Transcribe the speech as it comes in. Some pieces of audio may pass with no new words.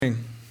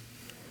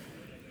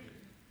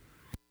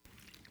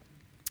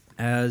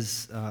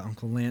As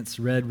Uncle Lance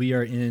read, we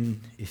are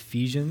in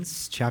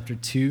Ephesians chapter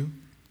 2.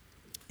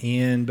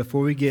 And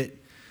before we get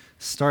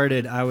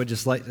started, I would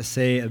just like to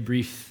say a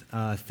brief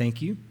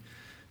thank you.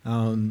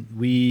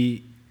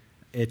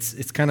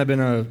 It's kind of been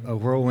a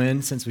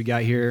whirlwind since we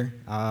got here.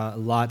 A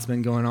lot's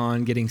been going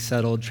on, getting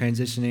settled,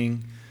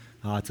 transitioning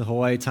to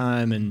Hawaii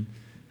time, and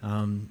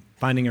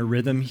finding a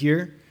rhythm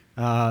here.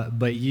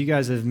 But you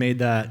guys have made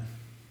that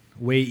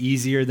way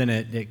easier than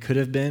it could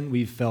have been.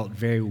 We've felt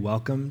very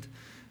welcomed.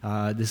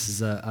 This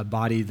is a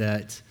body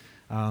that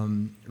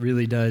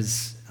really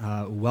does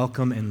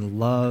welcome and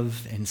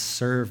love and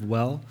serve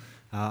well.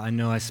 I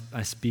know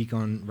I speak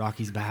on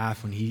Rocky's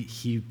behalf when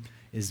he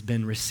has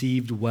been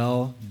received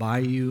well by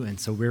you, and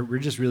so we're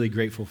just really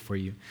grateful for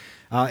you.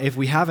 If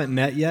we haven't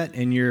met yet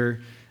and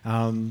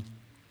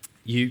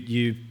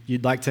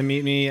you'd like to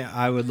meet me,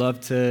 I would love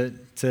to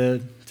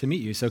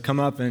meet you. So come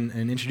up and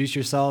introduce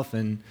yourself,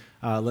 and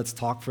let's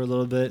talk for a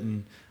little bit,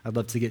 and I'd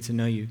love to get to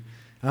know you.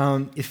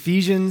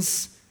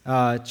 Ephesians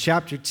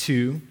chapter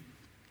 2,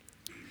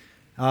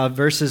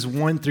 verses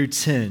 1 through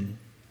 10.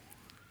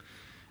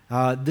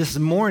 This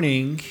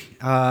morning,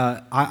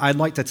 I'd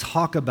like to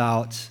talk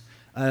about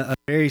a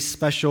very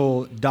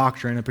special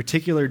doctrine, a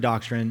particular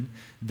doctrine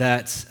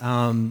that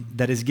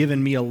has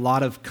given me a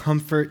lot of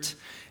comfort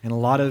and a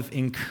lot of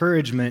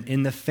encouragement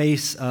in the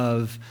face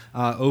of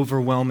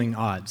overwhelming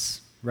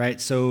odds.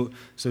 Right, so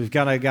we've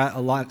got a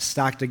lot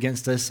stacked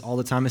against us all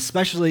the time,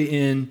 especially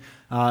in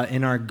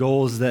our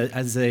goals that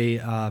as they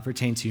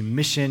pertain to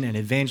mission and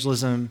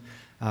evangelism,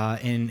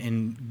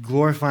 and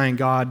glorifying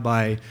God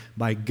by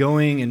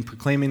going and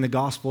proclaiming the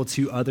gospel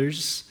to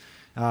others.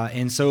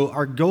 And so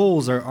our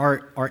goals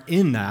are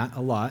in that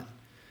a lot,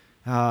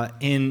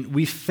 and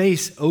we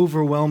face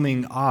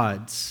overwhelming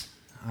odds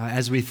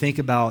as we think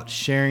about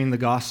sharing the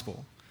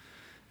gospel.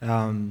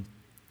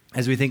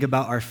 As we think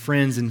about our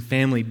friends and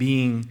family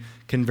being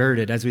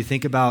converted, as we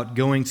think about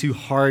going to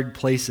hard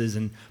places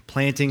and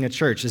planting a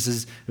church. This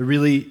is a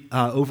really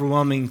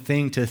overwhelming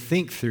thing to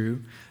think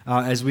through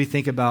as we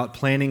think about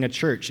planting a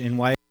church in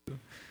YU.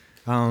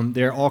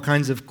 There are all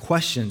kinds of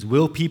questions.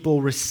 Will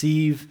people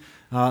receive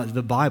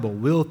the Bible?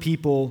 Will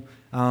people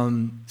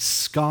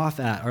scoff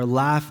at or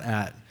laugh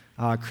at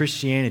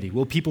Christianity?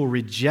 Will people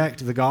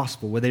reject the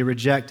gospel? Will they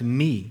reject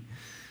me?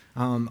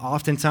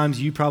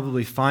 Oftentimes you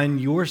probably find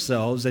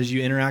yourselves as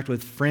you interact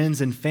with friends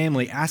and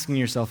family asking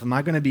yourself, am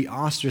I going to be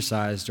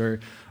ostracized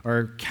or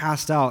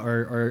cast out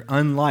or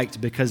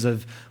unliked because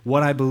of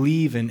what I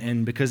believe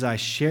and because I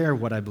share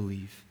what I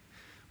believe?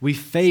 We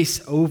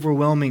face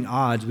overwhelming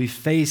odds. We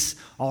face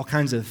all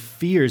kinds of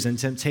fears and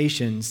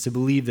temptations to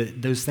believe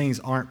that those things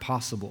aren't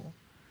possible.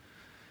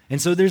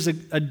 And so there's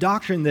a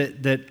doctrine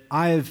that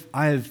I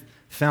have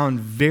found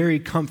very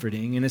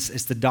comforting, and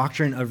it's the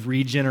doctrine of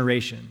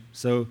regeneration.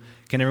 So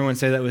can everyone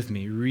say that with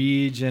me?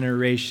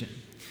 Regeneration.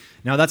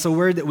 Now, that's a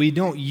word that we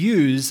don't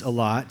use a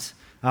lot,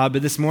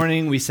 but this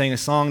morning we sang a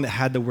song that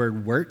had the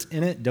word wert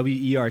in it,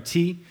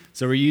 W-E-R-T.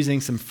 So we're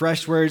using some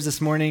fresh words this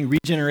morning.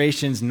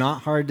 Regeneration's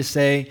not hard to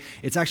say.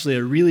 It's actually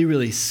a really,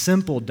 really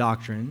simple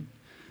doctrine,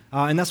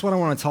 and that's what I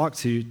want to talk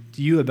to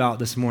you about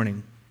this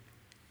morning.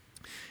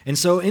 And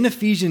so in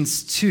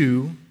Ephesians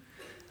 2,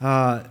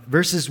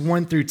 verses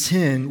 1 through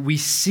 10, we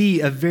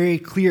see a very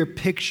clear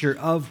picture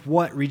of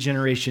what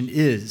regeneration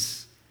is.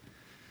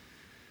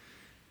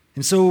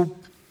 And so,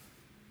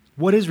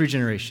 what is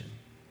regeneration?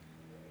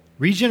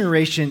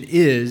 Regeneration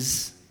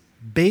is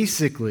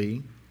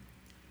basically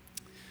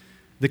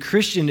the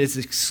Christian is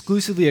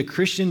exclusively a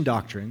Christian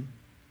doctrine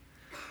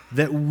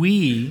that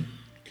we,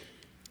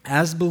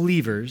 as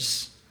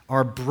believers,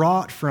 are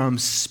brought from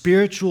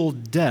spiritual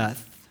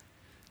death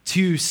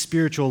to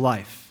spiritual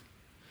life.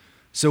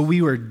 So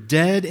we were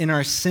dead in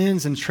our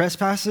sins and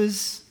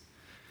trespasses.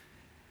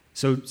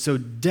 So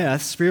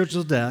death,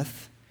 spiritual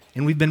death,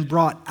 and we've been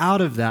brought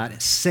out of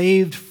that,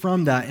 saved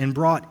from that, and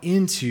brought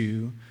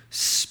into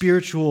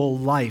spiritual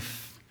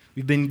life.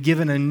 We've been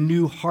given a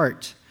new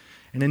heart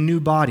and a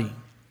new body.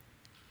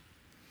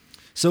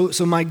 So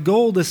my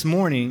goal this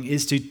morning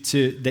is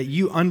to that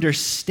you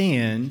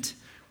understand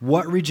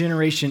what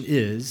regeneration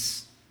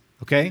is,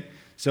 okay?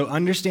 So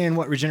understand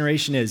what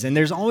regeneration is. And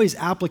there's always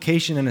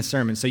application in a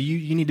sermon. So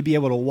you need to be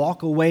able to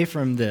walk away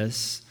from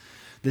this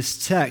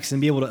text and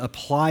be able to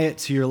apply it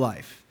to your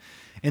life.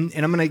 And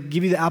I'm going to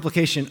give you the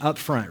application up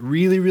front.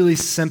 Really, really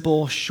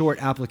simple, short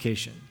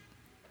application.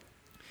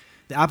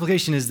 The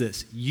application is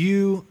this.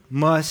 You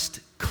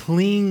must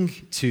cling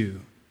to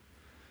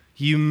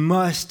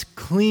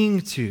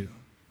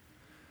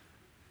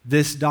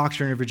this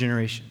doctrine of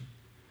regeneration.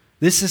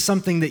 This is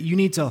something that you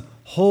need to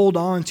hold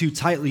on to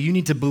tightly. You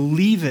need to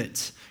believe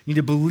it. You need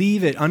to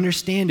believe it,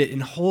 understand it,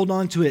 and hold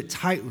on to it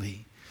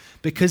tightly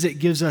because it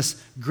gives us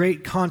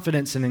great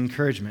confidence and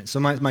encouragement. So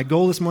my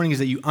goal this morning is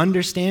that you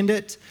understand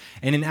it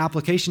and in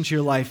application to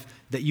your life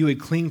that you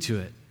would cling to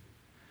it.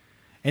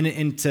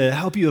 And to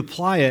help you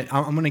apply it,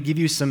 I'm going to give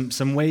you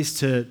some ways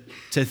to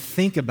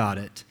think about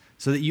it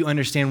so that you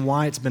understand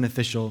why it's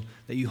beneficial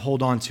that you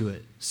hold on to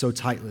it so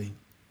tightly.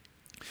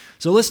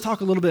 So let's talk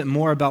a little bit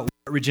more about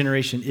what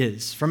regeneration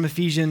is. From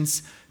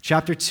Ephesians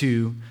chapter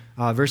 2,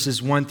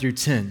 verses 1 through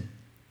 10.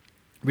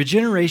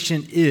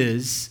 Regeneration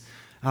is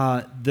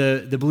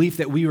the belief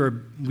that we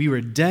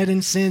were dead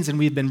in sins and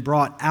we've been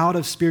brought out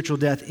of spiritual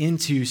death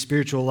into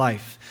spiritual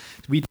life.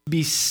 To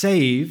be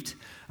saved,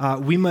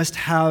 we must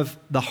have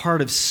the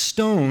heart of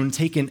stone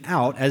taken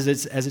out, as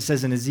it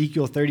says in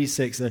Ezekiel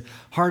 36, a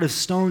heart of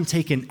stone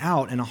taken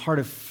out and a heart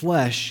of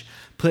flesh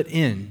put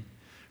in.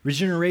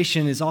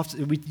 Regeneration is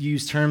often, we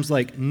use terms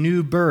like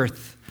new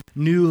birth,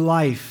 new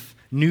life,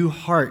 new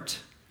heart.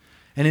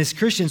 And as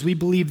Christians, we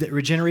believe that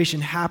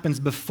regeneration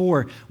happens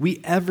before we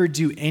ever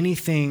do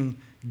anything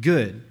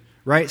good,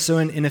 right? So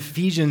in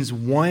Ephesians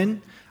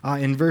 1,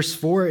 in verse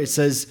 4, it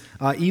says,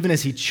 even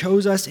as he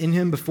chose us in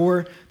him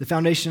before the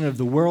foundation of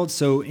the world.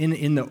 So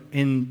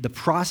in the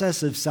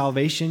process of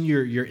salvation,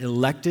 you're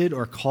elected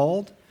or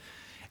called,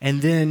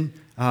 and then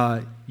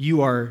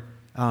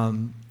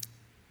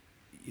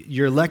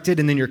you're elected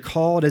and then you're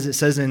called, as it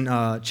says in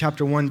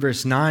chapter 1,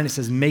 verse 9. It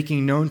says,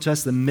 making known to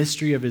us the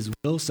mystery of his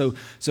will. So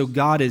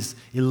God is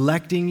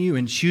electing you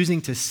and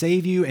choosing to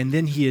save you, and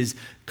then he is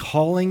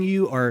calling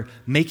you or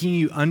making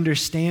you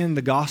understand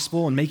the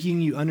gospel and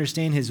making you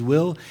understand his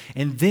will,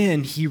 and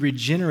then he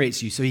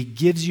regenerates you. So he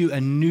gives you a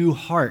new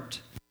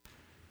heart,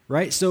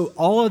 right? So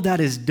all of that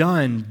is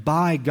done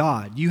by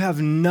God. You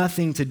have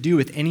nothing to do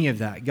with any of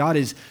that. God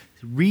is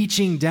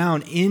reaching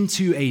down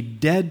into a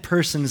dead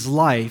person's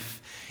life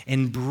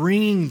and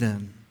bringing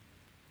them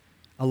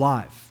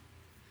alive.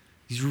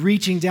 He's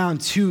reaching down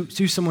to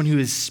someone who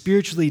is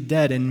spiritually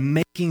dead and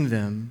making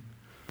them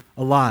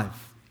alive.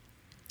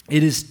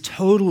 It is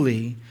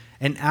totally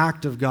an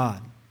act of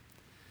God.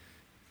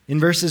 In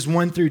verses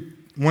 1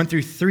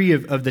 through 3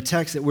 of the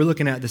text that we're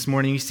looking at this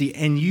morning, you see,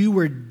 and you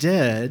were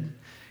dead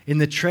in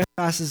the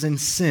trespasses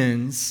and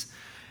sins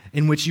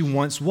in which you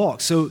once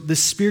walked. So the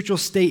spiritual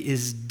state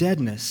is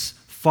deadness,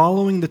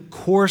 following the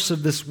course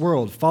of this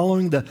world,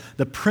 following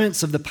the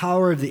prince of the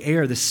power of the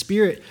air, the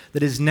spirit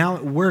that is now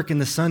at work in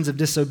the sons of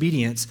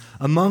disobedience,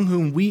 among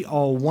whom we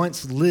all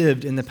once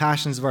lived in the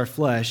passions of our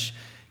flesh,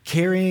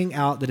 carrying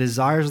out the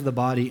desires of the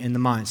body and the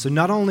mind. So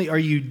not only are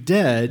you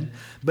dead,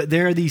 but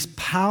there are these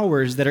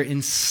powers that are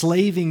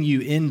enslaving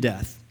you in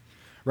death,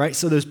 right?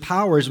 So those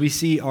powers we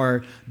see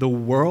are the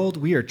world.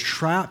 We are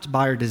trapped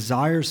by our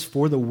desires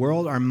for the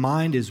world. Our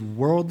mind is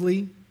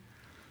worldly.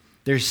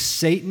 There's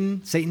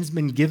Satan. Satan's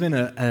been given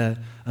a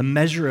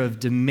measure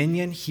of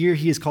dominion. Here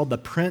he is called the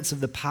prince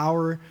of the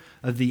power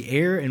of the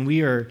air, and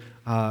we are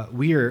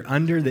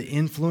under the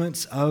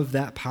influence of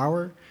that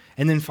power.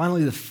 And then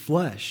finally, the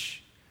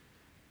flesh.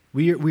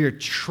 We are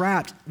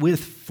trapped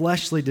with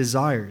fleshly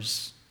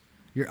desires.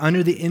 You're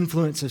under the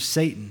influence of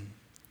Satan.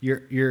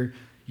 You're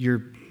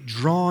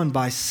drawn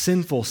by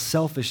sinful,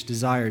 selfish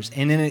desires.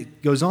 And then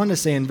it goes on to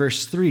say in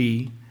verse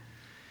 3,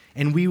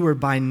 and we were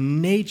by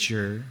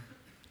nature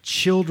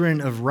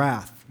children of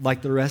wrath,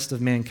 like the rest of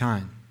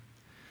mankind.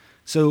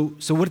 So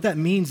what that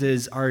means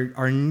is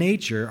our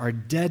nature, our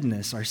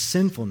deadness, our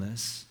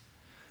sinfulness,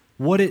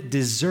 what it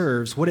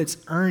deserves, what it's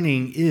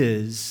earning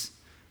is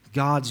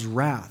God's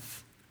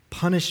wrath,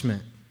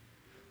 punishment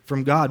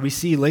from God. We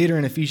see later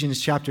in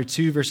Ephesians chapter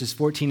 2, verses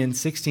 14 and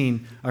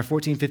 16, or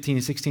 14, 15,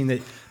 and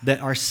 16, that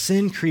our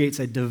sin creates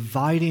a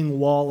dividing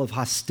wall of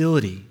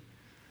hostility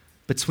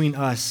between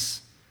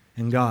us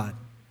and God.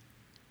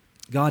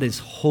 God is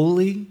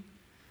holy.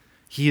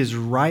 He is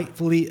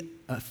rightfully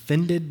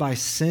offended by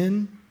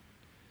sin,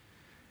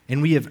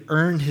 and we have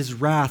earned his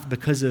wrath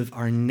because of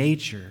our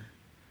nature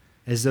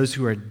as those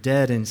who are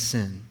dead in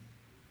sin.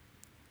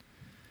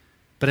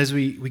 But as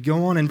we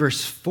go on in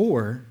verse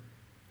 4,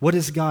 what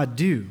does God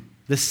do?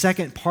 The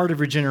second part of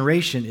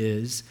regeneration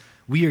is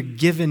we are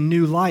given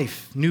new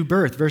life, new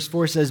birth. Verse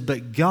 4 says,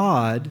 but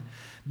God,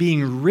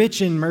 being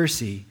rich in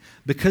mercy,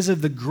 because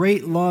of the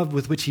great love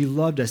with which he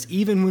loved us,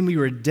 even when we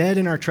were dead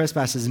in our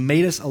trespasses,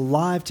 made us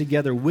alive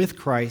together with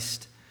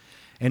Christ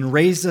and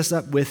raised us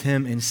up with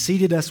him and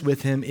seated us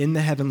with him in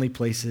the heavenly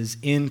places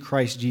in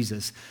Christ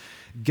Jesus.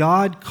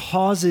 God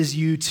causes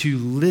you to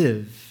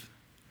live.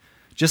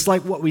 Just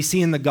like what we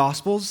see in the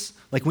Gospels.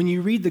 Like when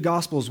you read the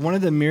Gospels, one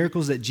of the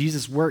miracles that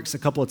Jesus works a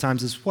couple of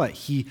times is what?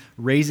 He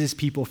raises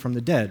people from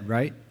the dead,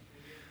 right?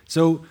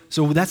 So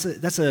that's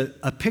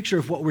a picture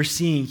of what we're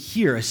seeing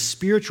here, a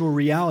spiritual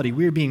reality.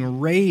 We are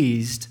being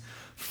raised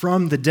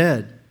from the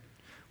dead.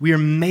 We are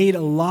made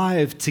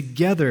alive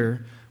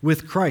together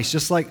with Christ.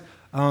 Just like,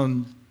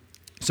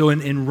 so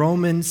in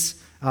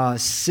Romans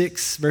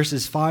 6,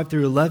 verses 5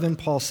 through 11,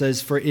 Paul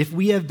says, for if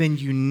we have been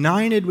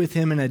united with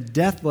him in a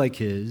death like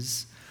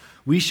his,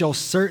 we shall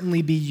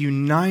certainly be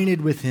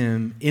united with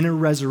him in a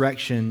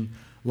resurrection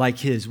like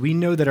his. We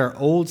know that our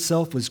old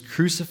self was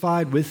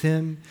crucified with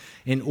him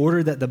in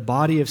order that the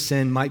body of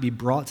sin might be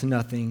brought to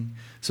nothing,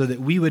 so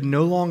that we would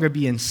no longer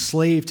be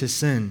enslaved to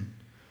sin.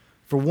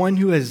 For one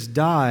who has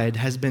died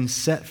has been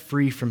set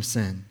free from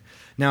sin.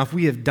 Now, if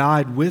we have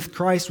died with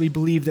Christ, we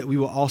believe that we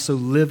will also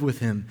live with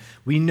him.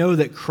 We know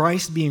that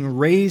Christ, being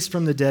raised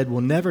from the dead,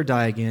 will never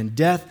die again.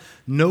 Death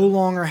no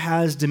longer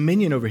has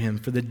dominion over him.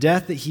 For the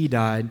death that he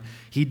died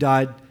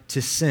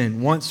to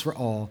sin once for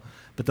all.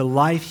 But the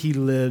life he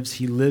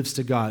lives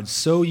to God.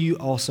 So you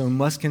also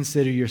must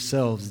consider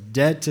yourselves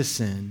dead to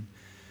sin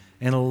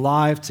and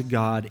alive to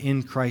God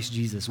in Christ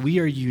Jesus. We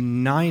are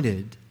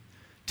united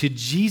to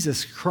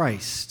Jesus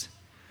Christ,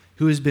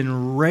 who has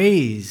been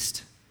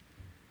raised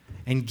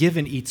and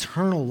given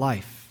eternal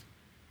life.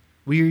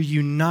 We are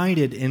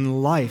united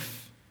in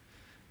life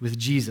with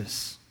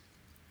Jesus.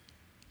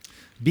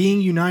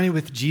 Being united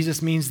with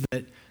Jesus means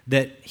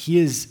that he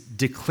has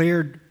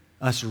declared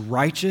us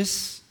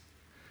righteous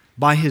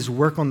by his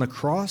work on the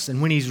cross,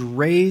 and when he's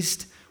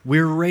raised,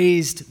 we're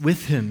raised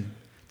with him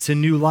to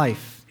new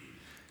life.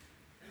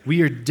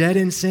 We are dead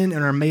in sin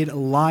and are made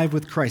alive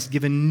with Christ,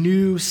 given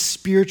new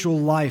spiritual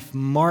life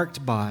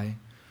marked by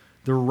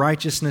the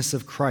righteousness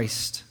of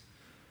Christ.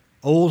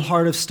 Old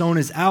heart of stone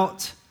is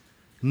out,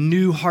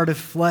 new heart of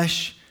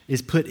flesh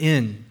is put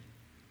in.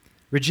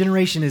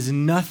 Regeneration is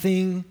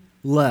nothing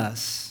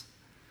less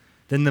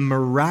than the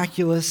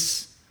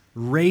miraculous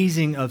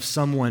raising of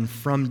someone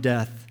from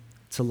death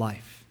to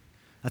life.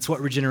 That's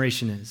what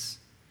regeneration is.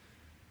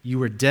 You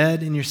were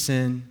dead in your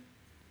sin.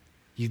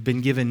 You've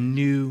been given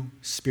new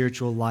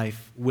spiritual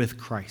life with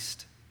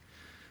Christ.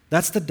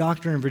 That's the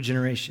doctrine of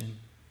regeneration.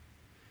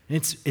 And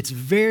it's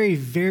very,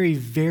 very,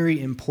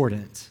 very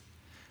important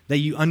that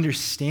you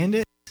understand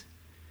it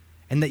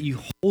and that you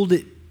hold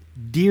it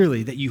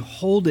dearly, that you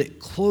hold it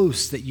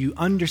close, that you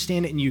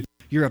understand it and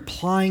you're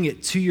applying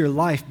it to your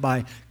life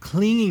by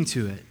clinging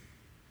to it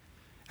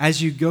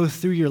as you go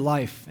through your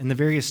life and the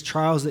various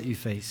trials that you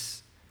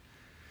face.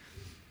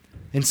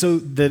 And so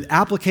the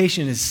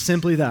application is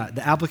simply that.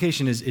 The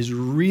application is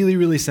really,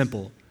 really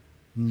simple.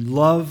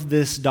 Love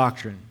this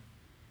doctrine.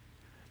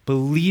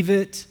 Believe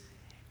it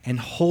and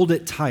hold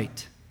it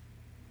tight.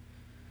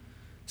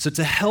 So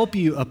to help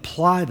you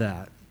apply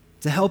that,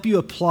 to help you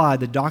apply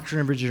the doctrine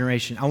of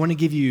regeneration, I want to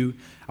give you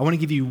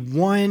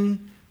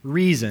one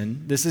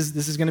reason. This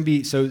is going to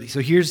be so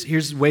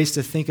here's ways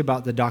to think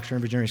about the doctrine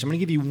of regeneration. I'm going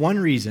to give you one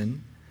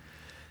reason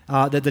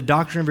that the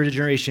doctrine of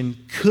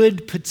regeneration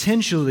could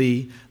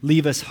potentially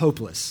leave us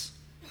hopeless.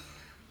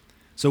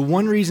 So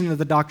one reason that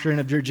the doctrine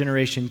of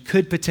regeneration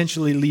could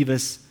potentially leave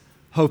us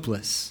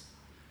hopeless.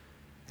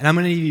 And I'm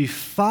going to give you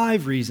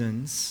 5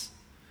 reasons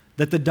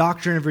that the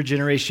doctrine of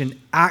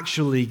regeneration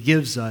actually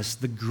gives us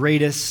the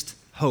greatest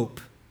hope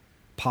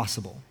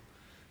possible.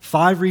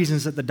 5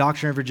 reasons that the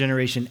doctrine of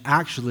regeneration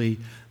actually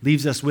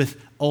leaves us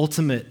with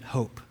ultimate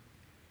hope.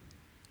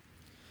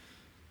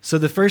 So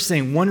the first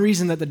thing, one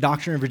reason that the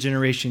doctrine of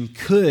regeneration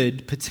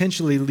could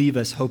potentially leave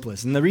us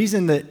hopeless, and the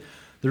reason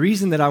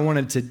that I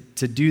wanted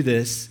to do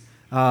this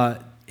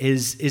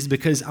is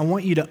because I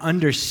want you to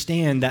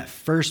understand that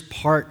first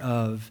part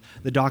of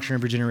the doctrine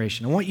of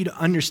regeneration. I want you to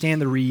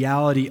understand the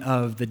reality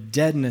of the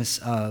deadness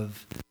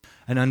of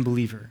an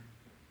unbeliever.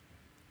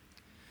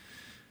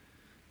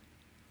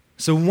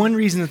 So one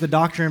reason that the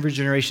doctrine of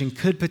regeneration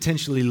could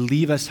potentially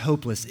leave us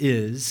hopeless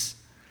is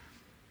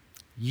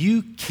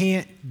you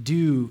can't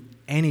do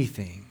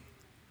anything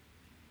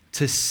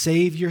to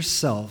save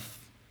yourself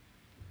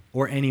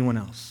or anyone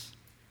else.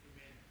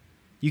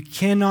 You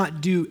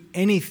cannot do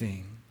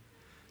anything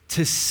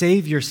to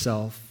save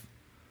yourself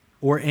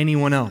or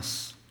anyone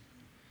else.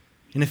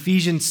 In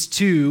Ephesians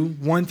 2,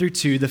 1 through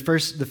 2, the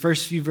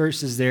first few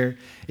verses there,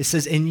 it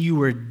says, "And you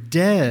were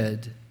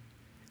dead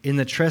in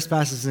the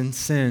trespasses and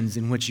sins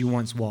in which you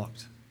once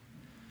walked."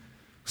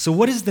 So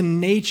what is the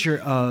nature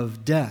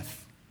of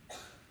death?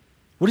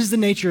 What is the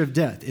nature of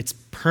death? It's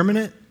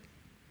permanent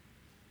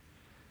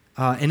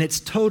and it's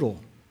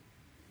total.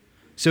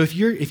 So if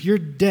you're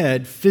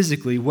dead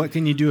physically, what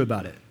can you do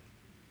about it?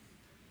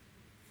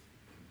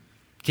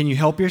 Can you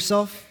help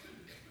yourself?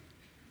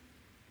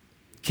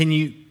 Can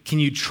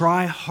you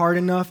try hard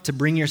enough to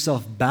bring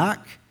yourself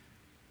back?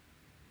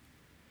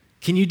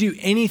 Can you do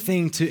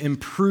anything to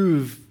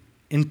improve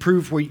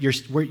what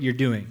you're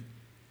doing?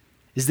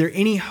 Is there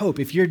any hope?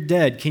 If you're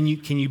dead, can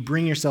you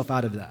bring yourself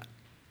out of that?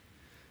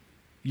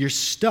 You're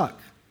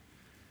stuck,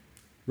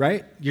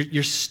 right?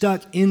 You're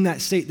stuck in that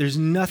state. There's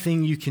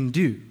nothing you can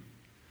do.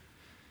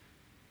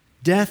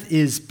 Death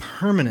is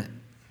permanent.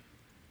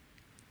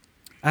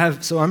 I'm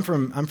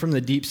from the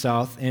deep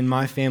South, and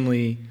my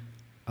family,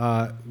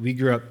 we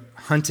grew up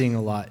hunting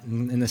a lot.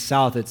 In the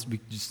South, we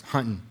just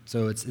hunting.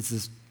 So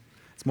it's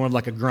more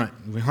like a grunt.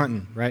 We're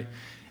hunting, right?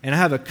 And I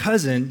have a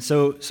cousin.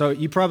 So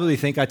you probably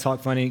think I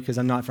talk funny because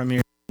I'm not from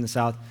here in the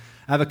South.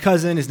 I have a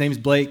cousin. His name's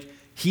Blake.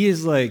 He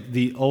is like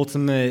the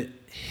ultimate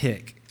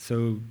hick.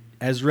 So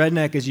as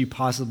redneck as you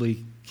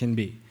possibly can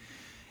be.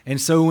 And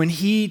so when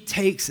he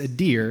takes a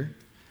deer,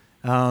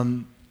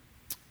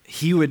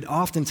 he would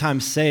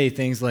oftentimes say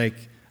things like,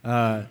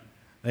 "Yeah,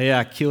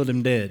 I killed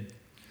him dead."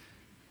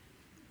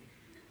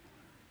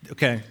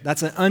 Okay,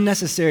 that's an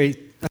unnecessary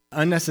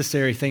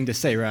thing to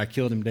say, right? I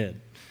killed him dead.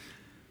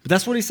 But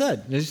that's what he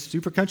said. He's a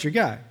super country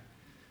guy.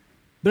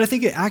 But I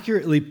think it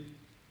accurately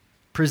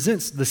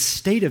presents the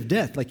state of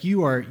death. Like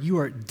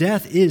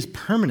death is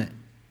permanent,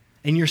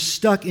 and you're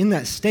stuck in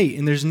that state,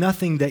 and there's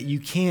nothing that you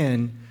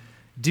can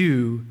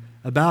do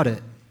about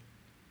it.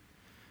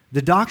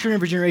 The doctrine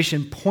of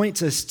regeneration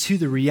points us to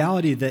the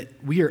reality that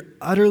we are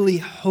utterly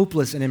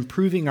hopeless in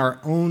improving our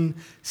own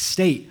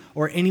state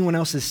or anyone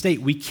else's state.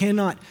 We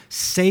cannot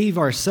save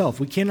ourselves.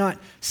 We cannot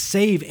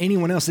save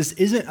anyone else. This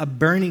isn't a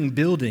burning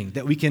building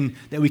that we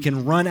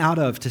can run out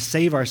of to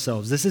save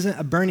ourselves. This isn't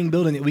a burning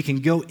building that we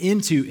can go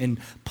into and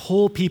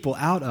pull people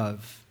out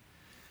of.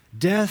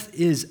 Death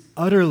is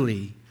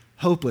utterly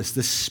hopeless.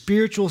 The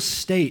spiritual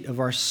state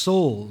of our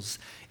souls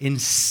in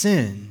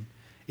sin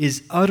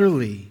is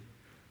utterly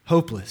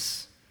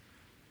hopeless.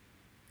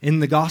 In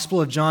the Gospel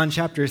of John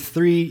chapter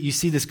 3, you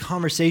see this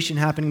conversation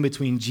happening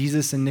between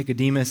Jesus and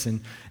Nicodemus,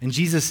 and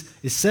Jesus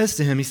says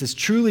to him, he says,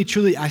 "Truly,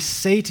 truly, I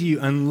say to you,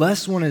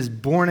 unless one is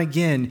born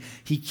again,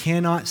 he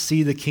cannot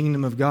see the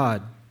kingdom of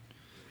God."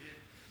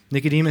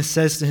 Nicodemus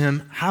says to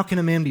him, "How can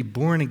a man be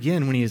born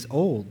again when he is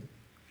old?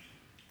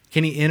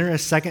 Can he enter a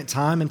second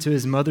time into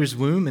his mother's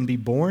womb and be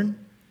born?"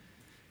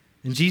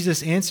 And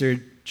Jesus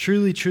answered,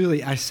 "Truly,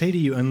 truly, I say to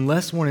you,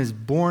 unless one is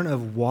born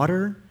of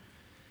water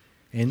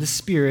and the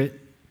Spirit,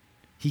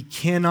 he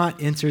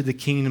cannot enter the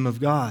kingdom of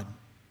God.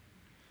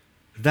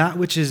 That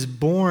which is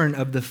born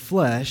of the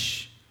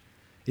flesh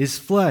is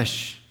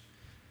flesh.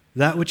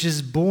 That which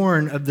is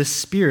born of the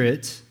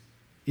Spirit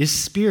is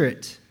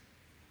spirit."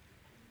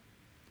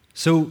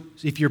 So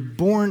if you're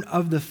born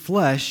of the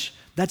flesh,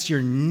 that's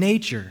your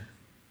nature.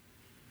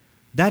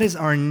 That is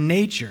our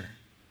nature.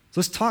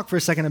 So let's talk for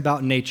a second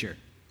about nature.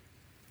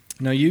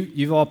 Now,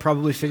 you've all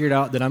probably figured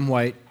out that I'm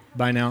white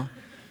by now.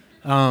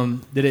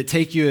 Did it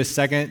take you a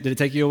second? Did it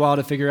take you a while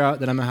to figure out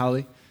that I'm a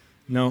haole?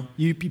 No?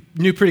 You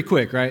knew pretty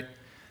quick, right?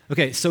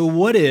 Okay, so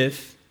what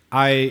if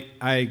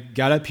I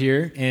got up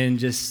here and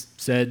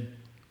just said,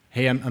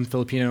 "Hey, I'm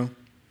Filipino"?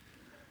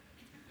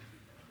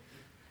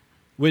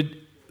 Would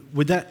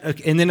that?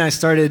 Okay, and then I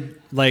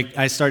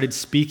started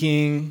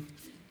speaking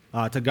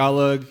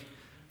Tagalog.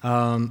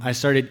 I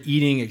started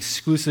eating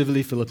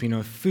exclusively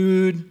Filipino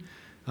food.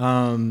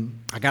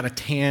 I got a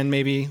tan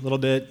maybe a little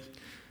bit.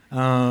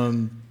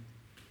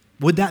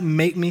 Would that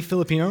make me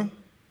Filipino?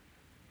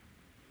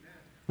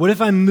 What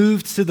if I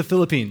moved to the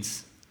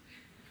Philippines?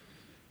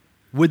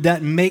 Would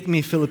that make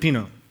me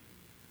Filipino?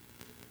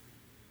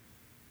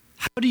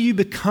 How do you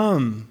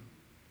become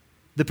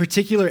the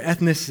particular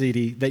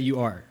ethnicity that you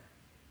are?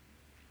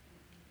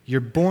 You're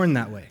born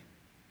that way.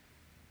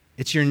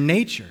 It's your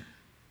nature.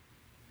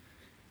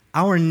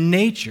 Our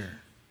nature,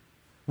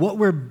 what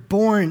we're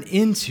born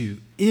into,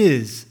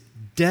 is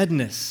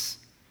deadness.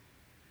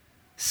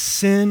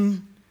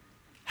 Sin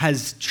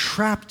has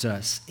trapped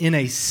us in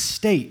a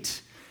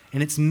state,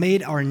 and it's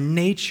made our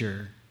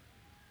nature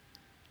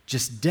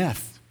just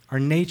death. Our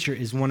nature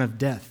is one of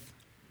death.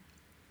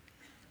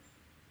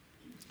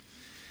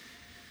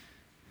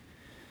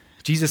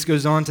 Jesus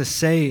goes on to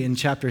say in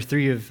chapter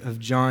 3 of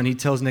John, he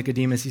tells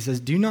Nicodemus, he says,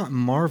 "Do not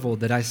marvel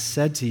that I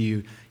said to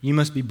you, you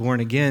must be born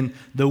again.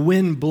 The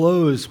wind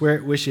blows where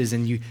it wishes,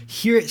 and you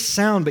hear its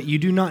sound, but you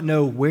do not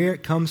know where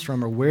it comes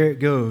from or where it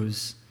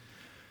goes.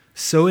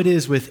 So it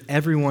is with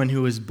everyone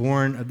who is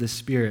born of the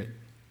Spirit."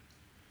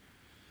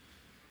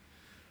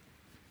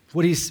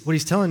 What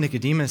he's telling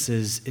Nicodemus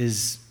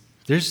is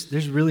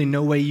there's really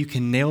no way you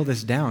can nail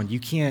this down. You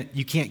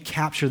can't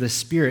capture the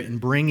Spirit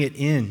and bring it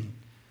in.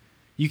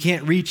 You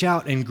can't reach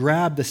out and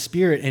grab the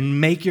Spirit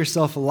and make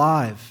yourself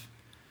alive.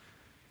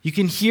 You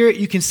can hear it,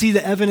 you can see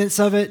the evidence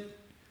of it,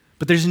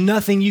 but there's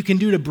nothing you can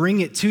do to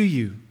bring it to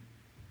you.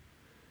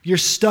 You're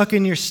stuck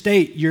in your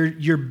state.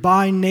 You're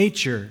by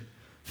nature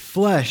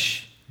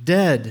flesh,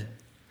 dead.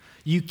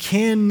 You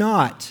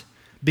cannot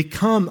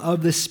become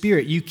of the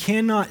Spirit. You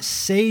cannot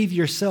save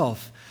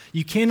yourself.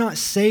 You cannot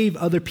save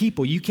other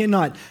people. You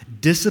cannot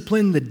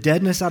discipline the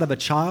deadness out of a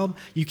child.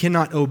 You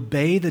cannot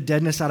obey the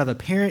deadness out of a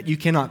parent. You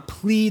cannot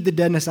plead the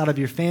deadness out of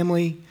your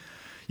family.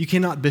 You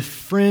cannot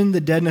befriend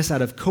the deadness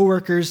out of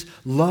coworkers,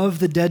 love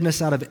the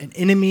deadness out of an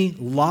enemy,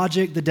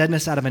 logic the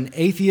deadness out of an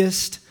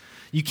atheist.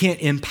 You can't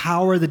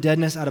empower the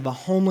deadness out of a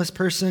homeless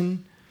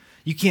person.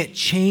 You can't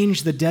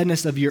change the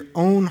deadness of your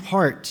own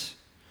heart.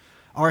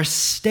 Our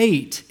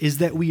state is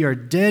that we are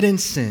dead in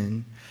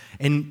sin,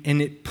 and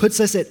it puts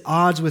us at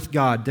odds with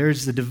God.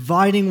 There's the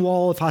dividing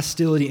wall of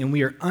hostility, and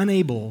we are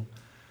unable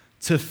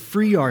to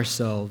free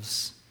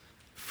ourselves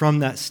from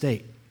that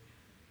state.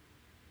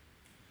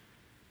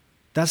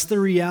 That's the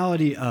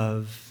reality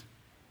of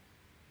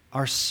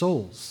our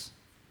souls.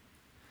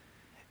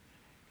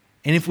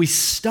 And if we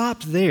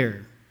stopped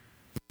there,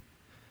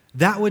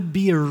 that would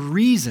be a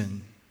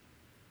reason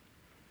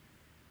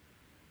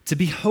to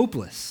be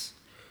hopeless.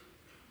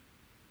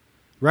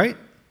 Right?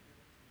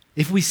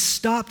 If we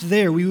stopped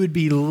there, we would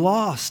be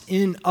lost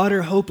in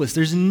utter hopeless.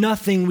 There's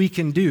nothing we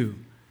can do.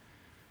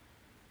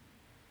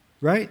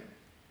 Right?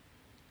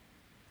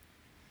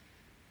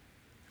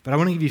 But I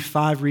want to give you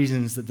 5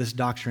 reasons that this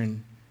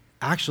doctrine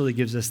actually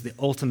gives us the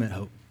ultimate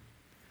hope.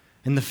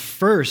 And the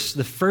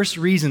first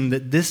reason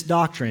that this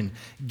doctrine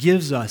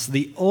gives us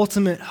the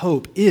ultimate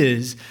hope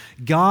is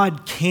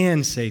God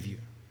can save you.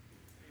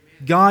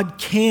 God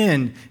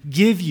can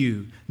give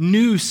you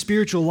new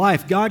spiritual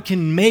life. God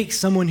can make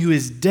someone who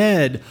is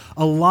dead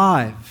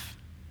alive.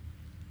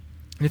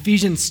 In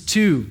Ephesians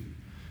 2,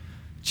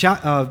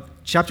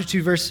 chapter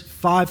 2, verse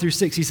 5 through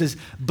 6, he says,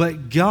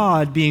 "But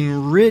God,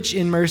 being rich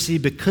in mercy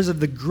because of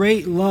the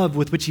great love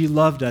with which he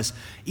loved us,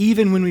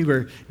 even when we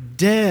were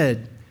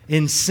dead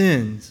in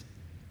sins,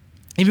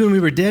 even when we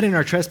were dead in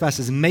our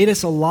trespasses, made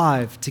us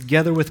alive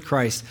together with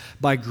Christ.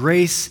 By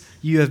grace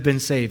you have been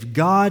saved."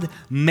 God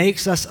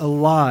makes us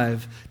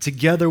alive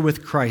together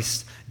with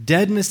Christ.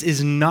 Deadness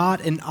is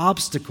not an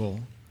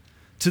obstacle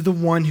to the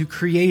one who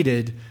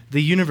created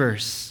the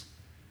universe.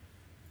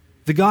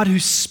 The God who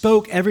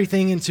spoke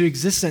everything into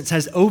existence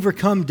has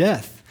overcome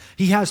death.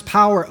 He has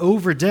power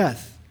over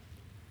death.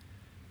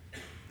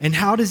 And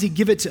how does he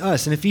give it to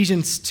us? In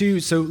Ephesians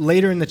 2, so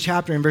later in the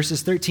chapter, in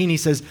verses 13, he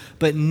says,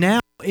 "But now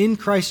in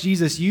Christ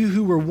Jesus, you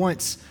who were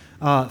once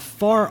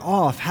far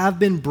off have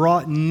been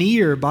brought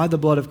near by the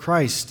blood of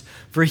Christ.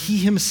 For he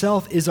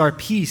himself is our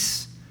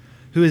peace,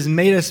 who has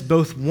made us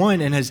both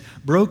one and has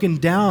broken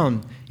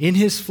down in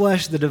his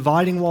flesh the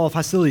dividing wall of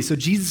hostility." So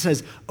Jesus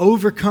has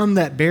overcome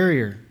that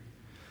barrier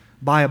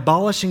by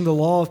abolishing the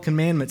law of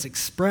commandments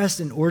expressed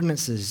in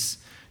ordinances,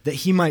 that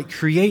he might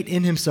create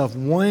in himself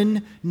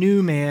one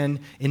new man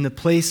in the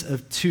place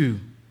of two,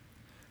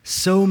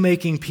 so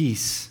making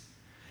peace,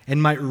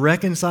 and might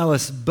reconcile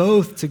us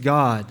both to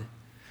God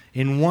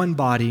in one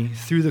body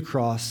through the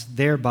cross,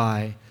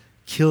 thereby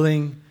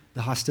killing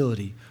the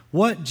hostility.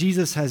 What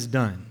Jesus has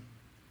done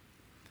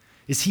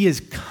is he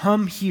has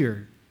come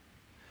here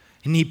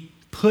and he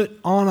put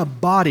on a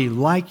body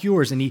like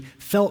yours, and he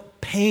felt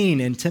pain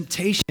and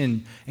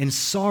temptation and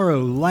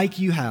sorrow like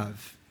you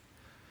have.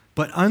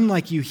 But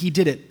unlike you, he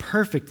did it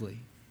perfectly.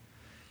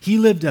 He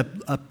lived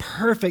a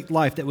perfect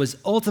life that was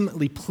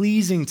ultimately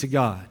pleasing to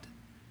God.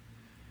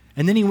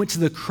 And then he went to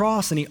the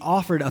cross and he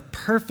offered a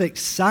perfect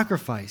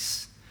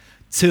sacrifice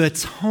to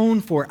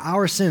atone for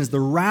our sins, the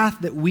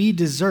wrath that we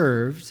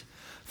deserved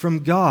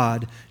from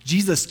God.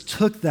 Jesus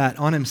took that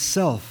on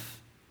himself.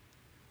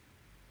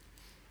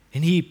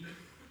 And he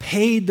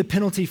paid the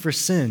penalty for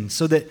sin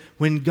so that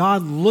when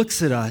God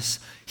looks at us,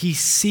 he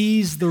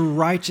sees the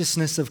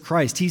righteousness of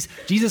Christ.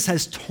 Jesus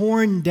has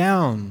torn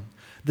down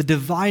the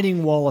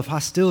dividing wall of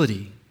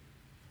hostility.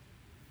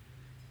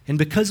 And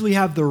because we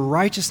have the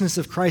righteousness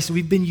of Christ,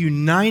 we've been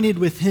united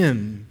with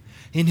him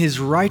in his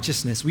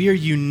righteousness. We are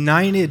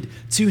united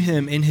to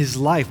him in his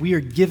life. We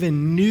are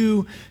given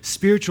new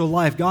spiritual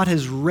life. God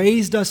has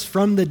raised us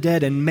from the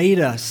dead and made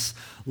us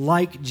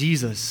like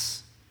Jesus.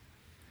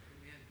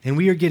 And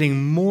we are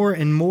getting more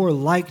and more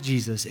like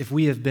Jesus if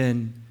we have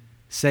been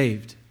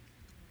saved.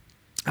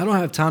 I don't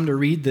have time to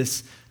read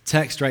this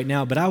text right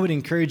now, but I would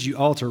encourage you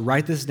all to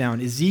write this down.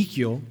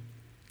 Ezekiel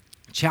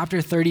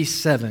chapter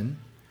 37,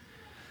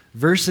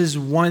 verses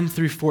 1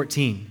 through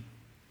 14.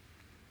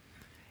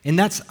 And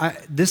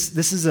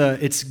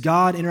it's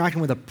God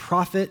interacting with a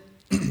prophet,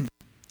 and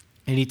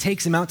he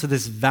takes him out to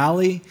this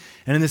valley,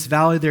 and in this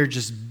valley there are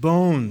just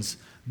bones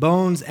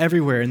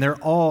everywhere, and they're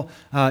all,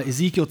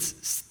 Ezekiel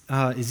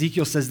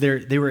says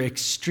they were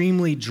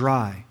extremely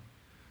dry.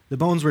 The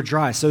bones were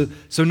dry. So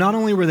not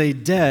only were they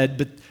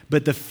dead,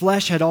 but the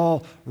flesh had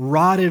all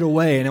rotted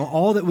away, and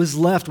all that was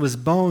left was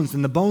bones.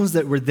 And the bones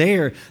that were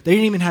there, they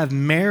didn't even have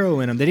marrow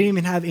in them. They didn't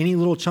even have any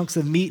little chunks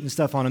of meat and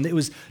stuff on them. It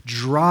was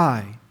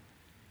dry.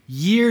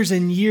 Years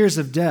and years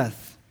of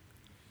death.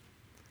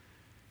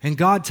 And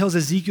God tells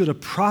Ezekiel to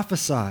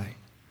prophesy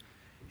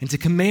and to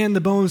command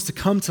the bones to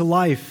come to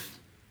life.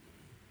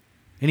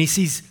 And he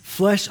sees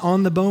flesh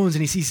on the bones,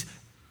 and he sees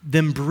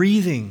them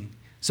breathing.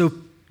 So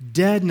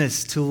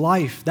deadness to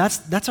life,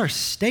 that's our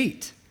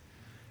state.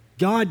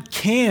 God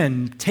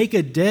can take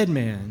a dead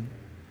man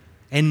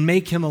and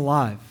make him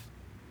alive.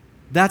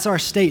 That's our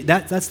state.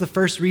 That's the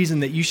first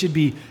reason that you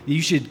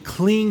should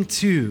cling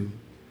to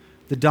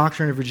the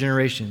doctrine of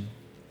regeneration.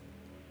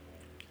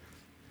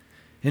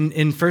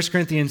 In 1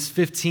 Corinthians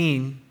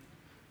 15,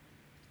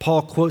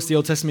 Paul quotes the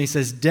Old Testament. He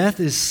says, "Death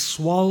is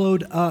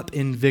swallowed up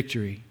in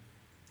victory."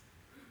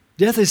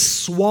 Death is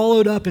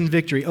swallowed up in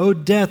victory. "Oh,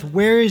 death,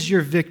 where is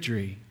your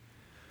victory?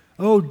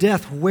 Oh,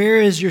 death,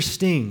 where is your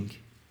sting?"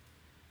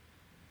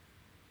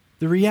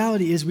 The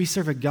reality is we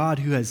serve a God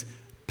who has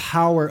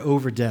power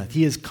over death.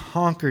 He has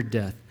conquered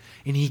death,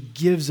 and he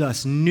gives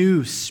us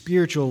new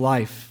spiritual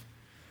life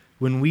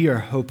when we are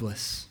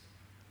hopeless.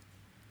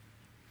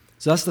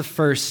 So that's the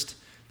first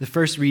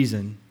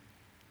reason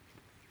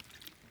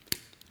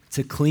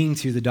to cling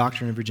to the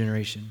doctrine of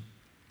regeneration,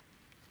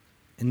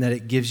 and that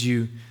it gives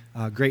you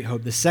great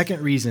hope. The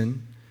second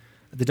reason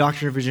the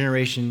doctrine of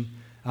regeneration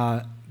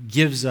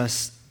gives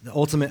us the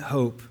ultimate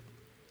hope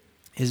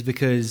is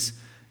because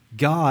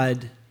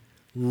God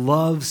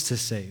loves to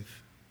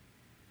save.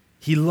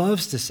 He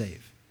loves to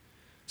save.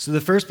 So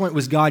the first point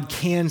was God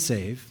can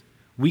save.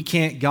 We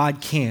can't, God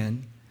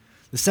can.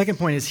 The second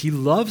point is he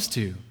loves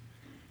to.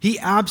 He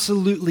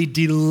absolutely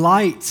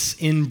delights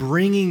in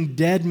bringing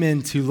dead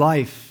men to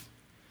life.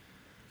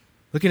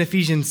 Look in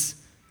Ephesians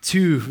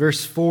 2,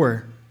 verse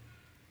 4.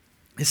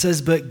 It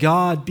says, "But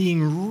God,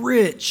 being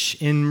rich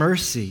in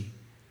mercy,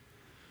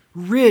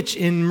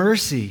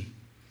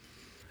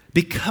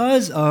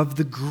 because of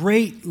the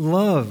great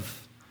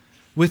love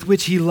with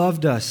which he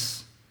loved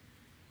us."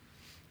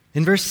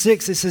 In verse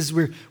 6, it says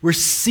we're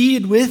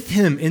seated with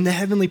him in the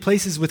heavenly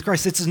places with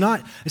Christ. It's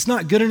not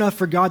good enough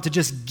for God to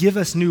just give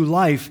us new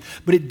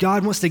life, but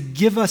God wants to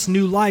give us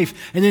new life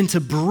and then to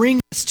bring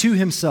us to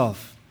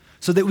himself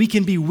so that we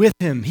can be with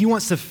him. He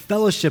wants to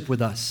fellowship with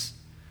us.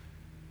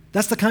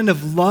 That's the kind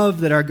of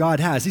love that our God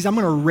has. I'm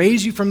going to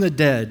raise you from the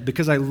dead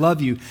because I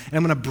love you, and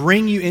I'm going to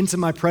bring you into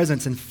my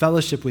presence and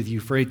fellowship with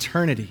you for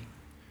eternity.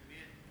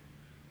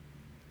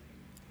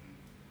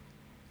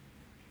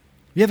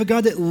 You have a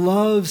God that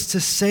loves to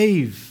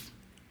save.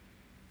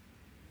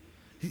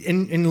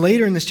 And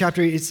later in this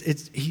chapter,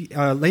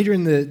 later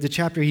in the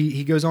chapter,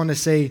 he goes on to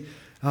say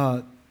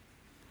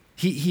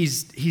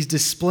he's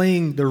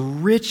displaying the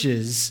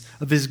riches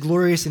of his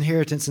glorious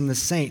inheritance in the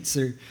saints.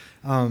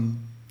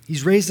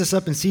 He's raised us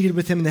up and seated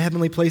with him in the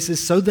heavenly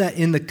places so that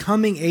in the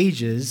coming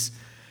ages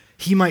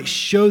he might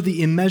show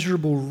the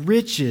immeasurable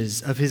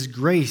riches of his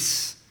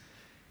grace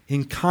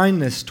in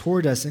kindness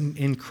toward us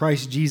in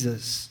Christ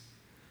Jesus.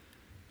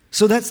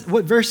 So that's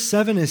what verse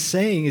 7 is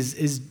saying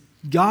is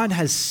God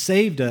has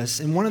saved us,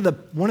 and one of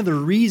the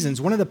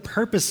reasons, one of the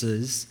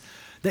purposes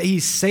that he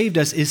saved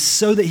us is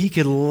so that he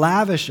could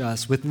lavish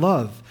us with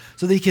love,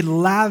 so that he could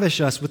lavish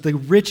us with the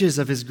riches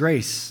of his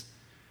grace,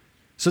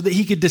 so that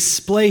he could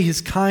display his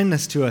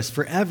kindness to us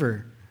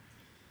forever.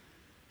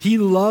 He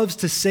loves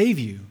to save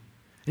you,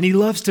 and he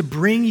loves to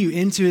bring you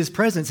into his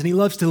presence, and he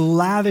loves to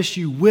lavish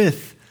you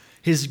with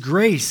his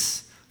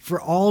grace for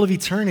all of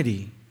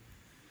eternity.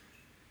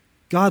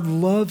 God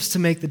loves to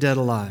make the dead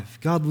alive.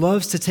 God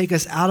loves to take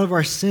us out of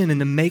our sin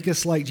and to make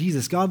us like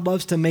Jesus. God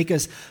loves to make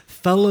us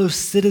fellow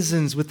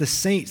citizens with the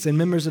saints and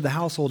members of the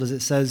household, as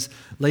it says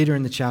later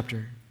in the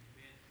chapter.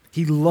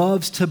 He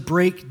loves to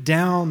break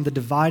down the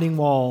dividing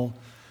wall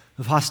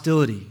of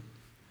hostility.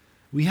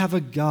 We have a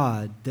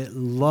God that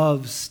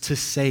loves to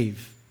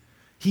save.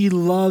 He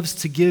loves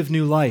to give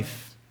new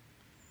life.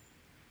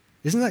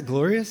 Isn't that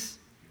glorious?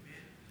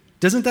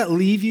 Doesn't that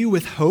leave you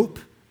with hope?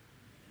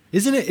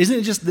 Isn't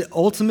it just the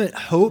ultimate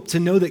hope to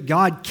know that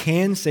God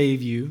can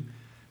save you,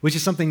 which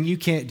is something you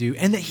can't do,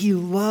 and that he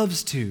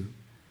loves to?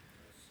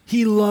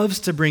 He loves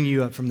to bring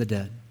you up from the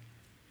dead.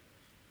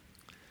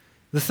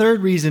 The third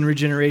reason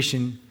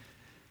regeneration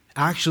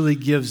actually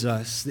gives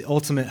us the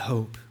ultimate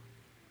hope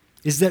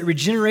is that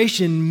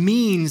regeneration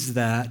means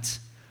that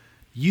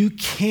you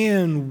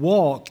can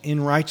walk in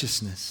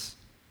righteousness.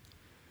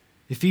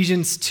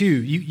 Ephesians 2,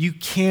 you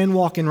can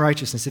walk in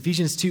righteousness.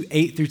 Ephesians 2,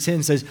 8 through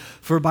 10 says,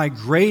 "For by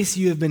grace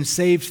you have been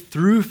saved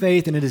through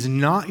faith, and it is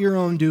not your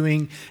own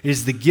doing. It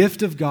is the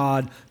gift of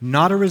God,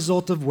 not a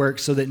result of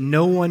works, so that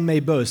no one may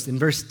boast." In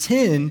verse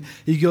 10,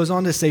 he goes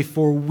on to say,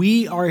 "For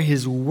we are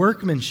his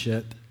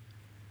workmanship,"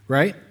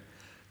 right?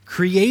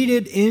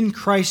 "Created in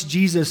Christ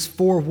Jesus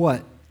for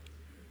what?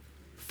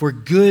 For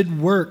good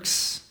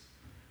works,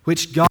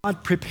 which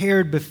God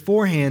prepared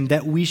beforehand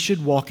that we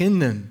should walk in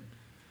them."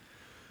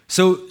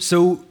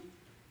 So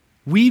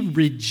we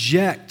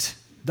reject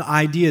the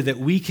idea that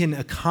we can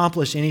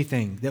accomplish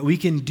anything, that we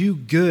can do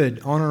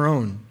good on our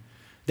own,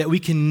 that we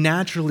can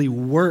naturally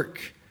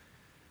work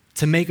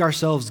to make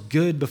ourselves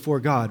good before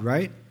God,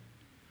 right?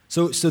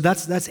 So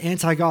that's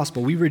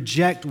anti-gospel. We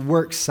reject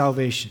works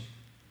salvation.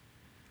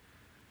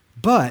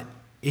 But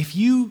if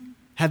you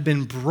have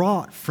been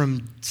brought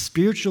from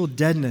spiritual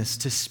deadness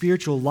to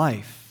spiritual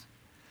life,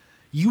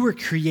 you were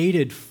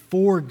created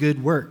for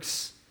good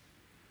works.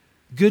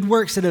 Good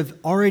works that have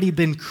already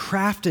been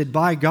crafted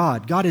by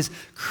God. God has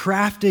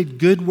crafted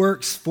good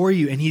works for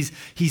you, and He's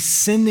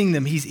sending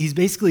them.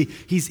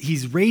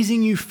 He's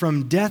raising you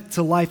from death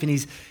to life, and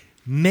He's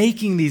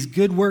making these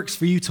good works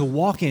for you to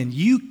walk in.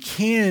 You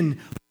can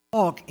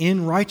walk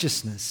in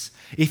righteousness.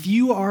 If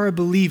you are a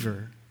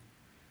believer,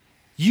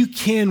 you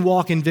can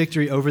walk in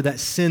victory over that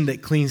sin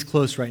that clings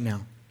close right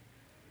now.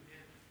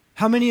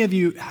 How many of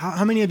you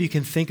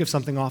can think of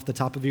something off the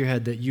top of your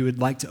head that you would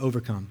like to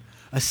overcome?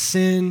 A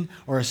sin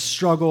or a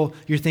struggle,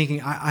 you're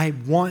thinking, I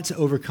want to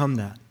overcome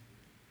that.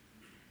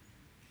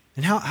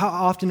 And how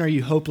often are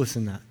you hopeless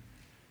in that?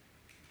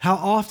 How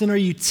often are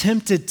you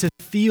tempted to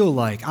feel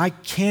like, I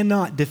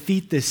cannot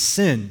defeat this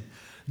sin?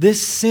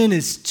 This sin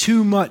is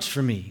too much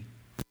for me.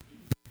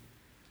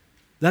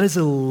 That is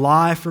a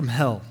lie from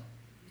hell.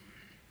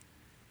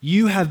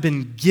 You have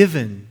been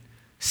given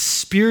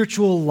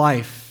spiritual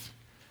life.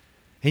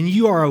 And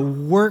you are a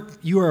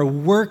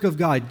work of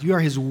God. You are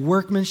His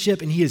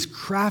workmanship, and He has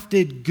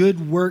crafted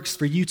good works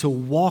for you to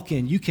walk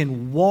in. You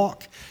can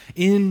walk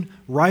in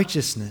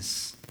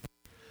righteousness.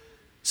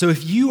 So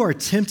if you are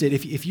tempted,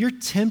 if you're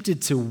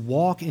tempted to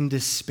walk in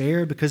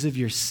despair because of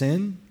your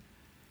sin,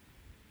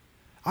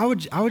 I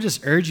would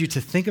just urge you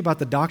to think about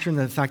the doctrine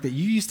of the fact that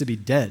you used to be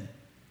dead.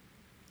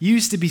 You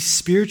used to be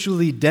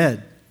spiritually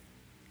dead.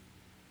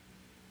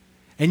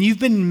 And you've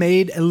been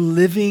made a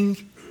living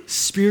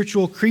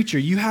spiritual creature.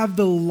 You have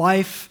the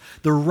life,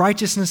 the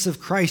righteousness of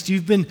Christ.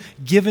 You've been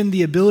given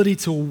the ability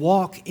to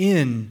walk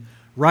in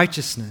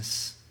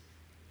righteousness.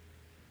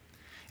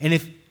 And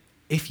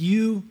if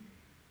you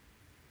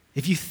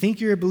think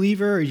you're a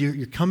believer, or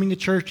you're coming to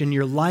church and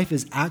your life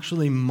is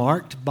actually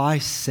marked by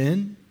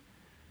sin,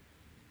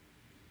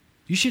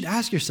 you should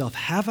ask yourself,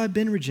 have I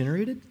been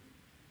regenerated?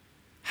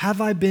 Have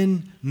I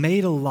been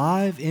made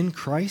alive in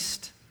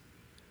Christ?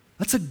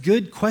 That's a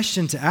good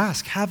question to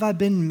ask. Have I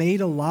been made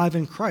alive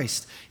in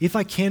Christ? If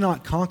I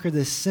cannot conquer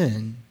this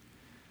sin,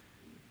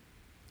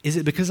 is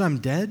it because I'm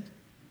dead?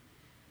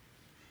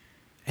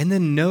 And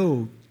then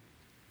no,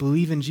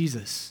 believe in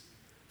Jesus.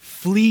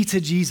 Flee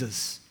to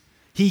Jesus.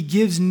 He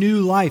gives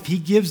new life. He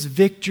gives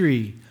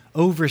victory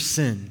over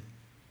sin.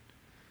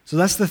 So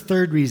that's the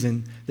third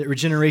reason that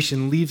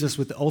regeneration leaves us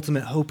with the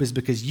ultimate hope, is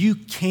because you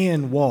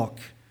can walk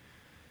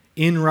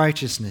in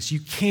righteousness.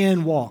 You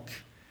can walk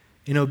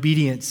in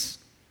obedience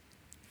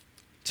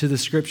to the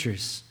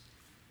Scriptures.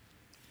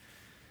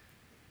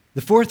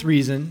 The fourth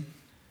reason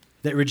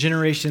that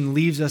regeneration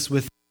leaves us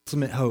with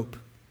ultimate hope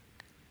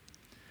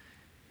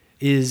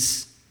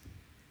is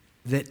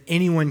that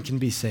anyone can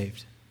be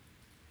saved.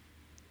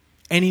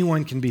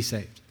 Anyone can be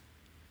saved.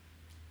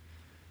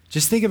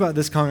 Just think about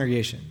this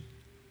congregation.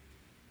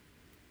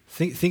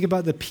 Think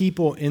about the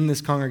people in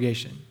this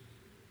congregation.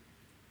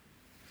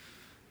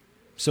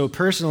 So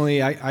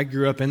personally, I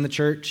grew up in the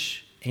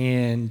church,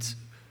 and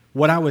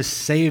what I was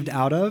saved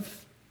out of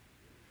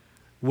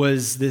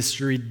was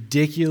this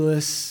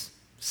ridiculous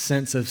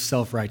sense of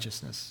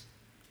self-righteousness.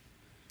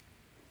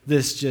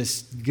 This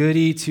just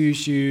goody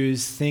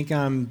two-shoes, think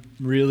I'm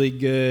really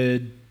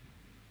good,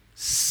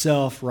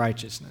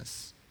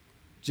 self-righteousness.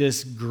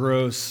 Just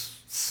gross,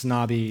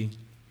 snobby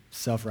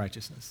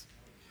self-righteousness.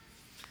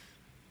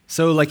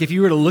 So like if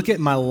you were to look at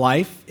my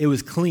life, it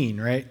was clean,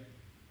 right?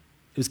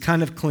 It was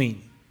kind of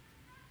clean.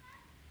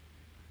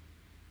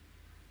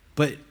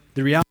 But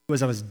the reality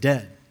was I was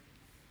dead.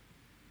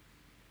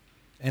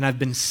 And I've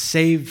been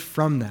saved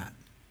from that.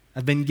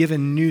 I've been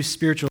given new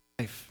spiritual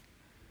life.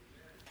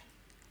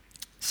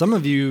 Some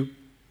of you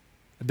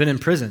have been in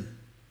prison.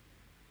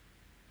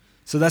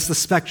 So that's the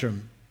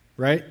spectrum,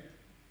 right?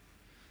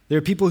 There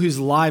are people whose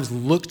lives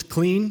looked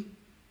clean,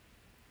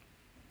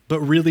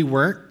 but really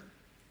weren't.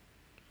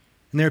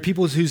 And there are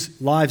people whose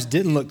lives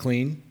didn't look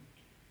clean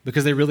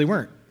because they really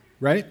weren't,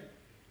 right?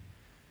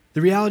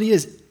 The reality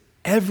is,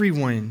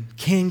 everyone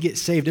can get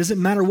saved. It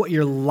doesn't matter what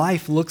your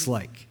life looks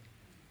like.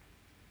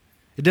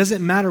 It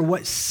doesn't matter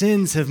what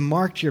sins have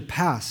marked your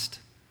past.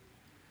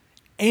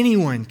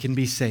 Anyone can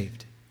be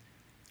saved.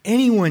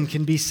 Anyone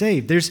can be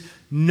saved.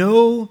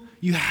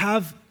 You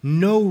have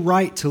no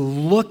right to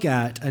look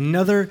at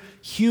another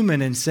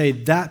human and say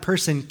that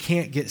person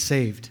can't get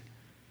saved.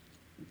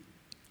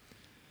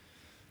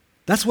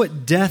 That's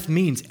what death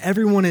means.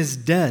 Everyone is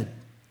dead.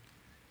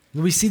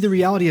 We see the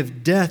reality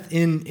of death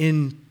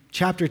in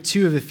chapter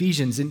 2 of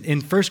Ephesians.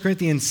 In 1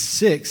 Corinthians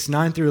 6,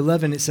 9 through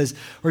 11, it says,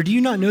 "Or do you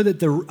not know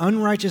that the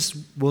unrighteous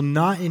will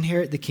not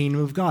inherit the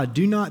kingdom of God?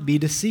 Do not be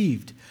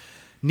deceived.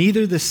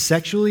 Neither the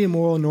sexually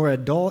immoral, nor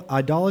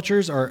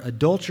idolaters, or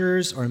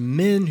adulterers, or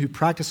men who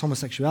practice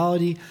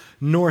homosexuality,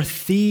 nor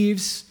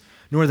thieves,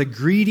 nor the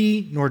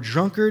greedy, nor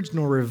drunkards,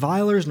 nor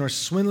revilers, nor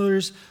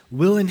swindlers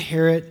will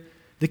inherit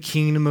the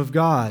kingdom of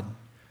God.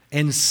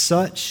 And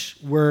such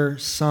were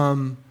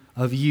some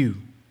of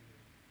you.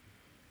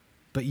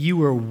 But you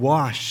were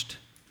washed,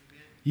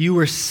 you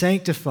were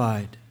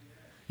sanctified,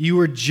 you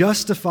were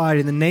justified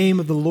in the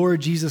name of the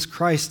Lord Jesus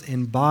Christ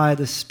and by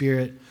the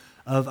Spirit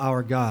of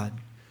our God."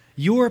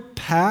 Your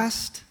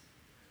past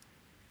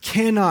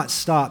cannot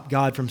stop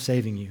God from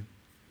saving you.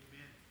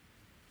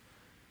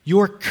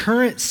 Your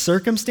current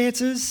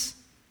circumstances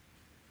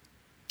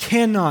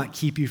cannot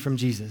keep you from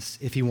Jesus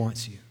if He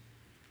wants you.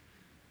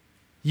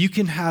 You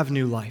can have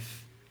new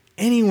life.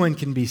 Anyone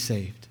can be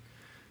saved.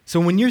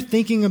 So when you're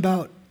thinking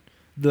about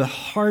the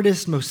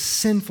hardest, most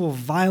sinful,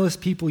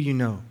 vilest people you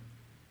know,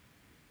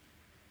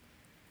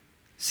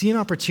 see an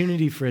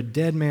opportunity for a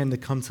dead man to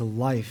come to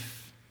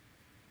life.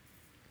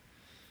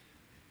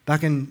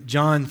 Back in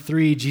John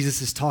 3,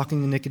 Jesus is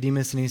talking to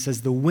Nicodemus, and he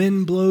says, "The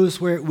wind blows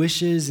where it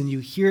wishes, and you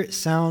hear it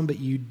sound, but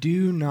you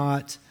do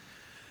not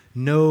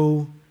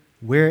know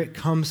where it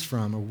comes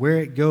from or where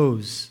it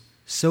goes.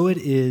 So it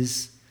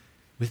is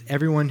with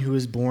everyone who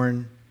is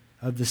born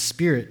of the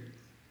Spirit."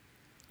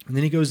 And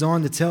then he goes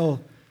on to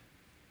tell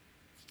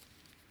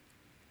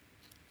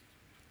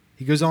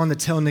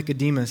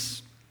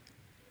Nicodemus,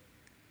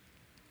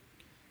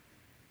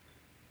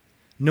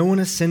 "No one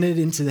ascended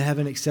into the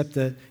heaven except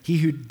he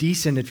who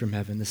descended from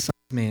heaven, the Son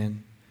of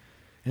Man.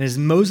 And as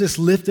Moses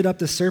lifted up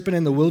the serpent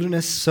in the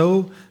wilderness,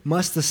 so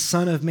must the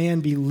Son of Man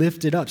be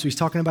lifted up." So he's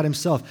talking about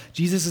himself.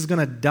 Jesus is going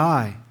to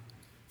die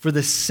for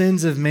the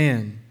sins of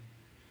man,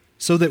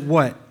 so that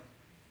what?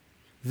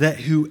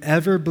 That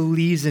whoever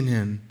believes in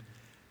him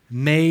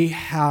may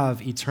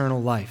have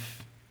eternal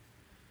life.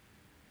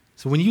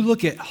 So when you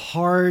look at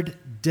hard,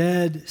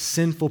 dead,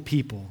 sinful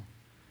people,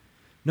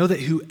 Know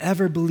that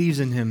whoever believes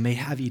in him may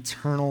have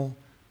eternal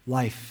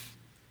life.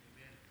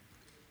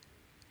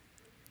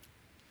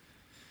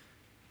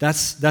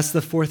 That's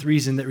the fourth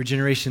reason that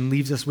regeneration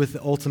leaves us with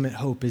the ultimate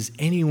hope, is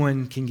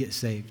anyone can get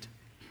saved.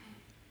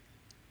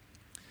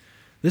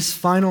 This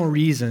final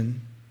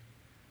reason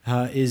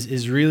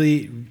is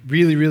really,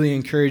 really, really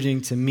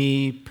encouraging to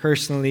me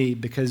personally,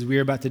 because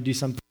we're about to do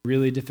something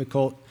really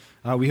difficult.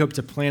 We hope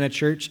to plant a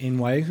church in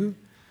Waiahu,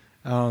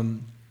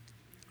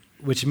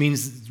 which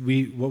means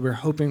what we're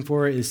hoping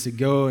for is to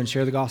go and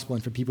share the gospel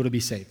and for people to be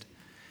saved,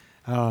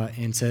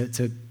 and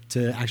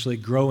to actually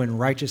grow in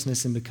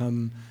righteousness and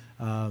become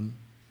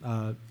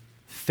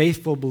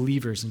faithful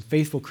believers and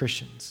faithful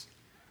Christians.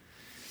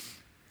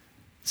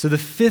 So the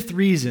fifth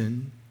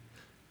reason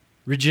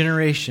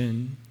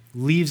regeneration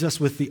leaves us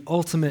with the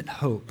ultimate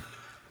hope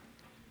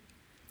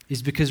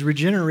is because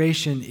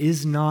regeneration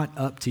is not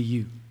up to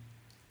you.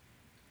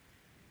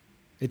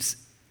 It's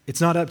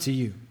not up to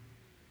you.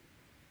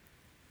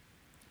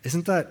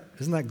 Isn't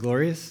that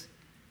glorious?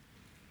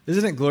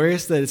 Isn't it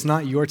glorious that it's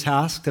not your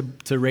task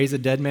to raise a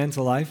dead man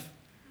to life?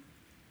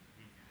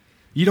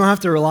 You don't have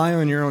to rely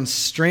on your own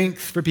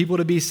strength for people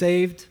to be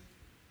saved.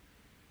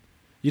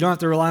 You don't have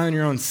to rely on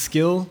your own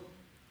skill.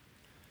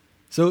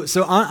 So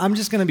I'm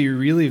just going to be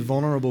really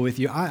vulnerable with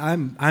you.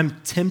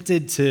 I'm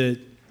tempted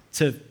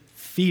to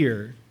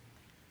fear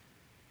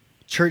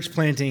church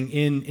planting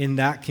in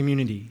that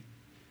community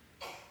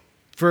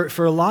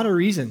for a lot of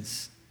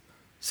reasons.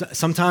 So,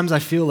 sometimes I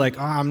feel like,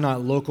 I'm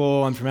not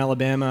local. I'm from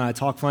Alabama. I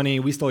talk funny.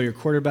 We stole your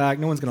quarterback.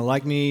 No one's going to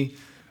like me.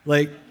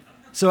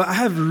 So I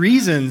have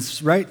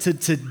reasons, right,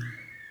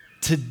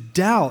 to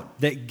doubt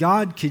that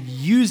God could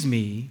use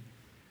me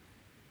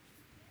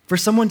for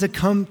someone to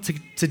come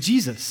to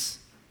Jesus.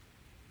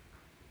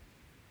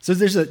 So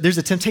there's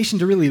a temptation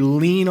to really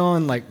lean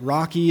on like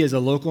Rocky as a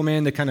local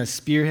man to kind of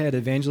spearhead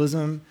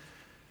evangelism.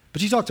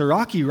 But you talk to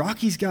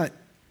Rocky's got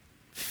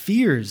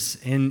fears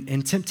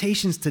and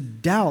temptations to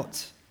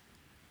doubt.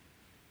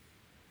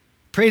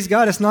 Praise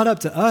God, it's not up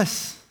to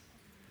us.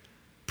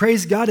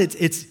 Praise God,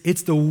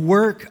 it's the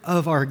work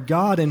of our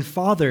God and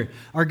Father,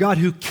 our God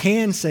who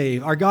can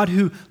save, our God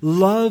who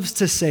loves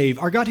to save,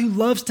 our God who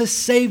loves to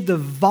save the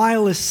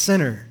vilest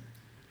sinner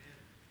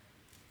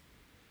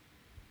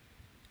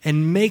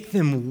and make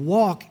them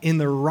walk in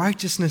the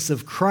righteousness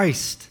of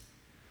Christ.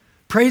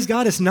 Praise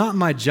God, it's not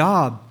my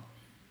job.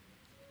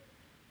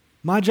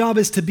 My job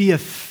is to be a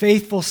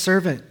faithful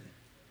servant,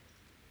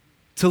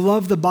 to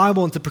love the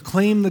Bible and to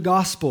proclaim the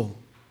gospel.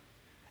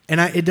 And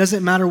it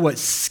doesn't matter what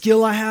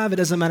skill I have. It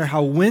doesn't matter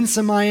how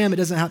winsome I am. It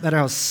doesn't matter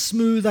how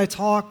smooth I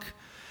talk.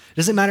 It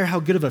doesn't matter how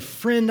good of a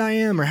friend I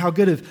am or how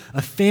good of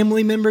a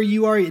family member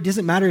you are. It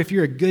doesn't matter if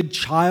you're a good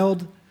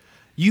child.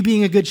 You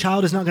being a good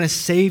child is not going to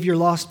save your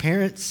lost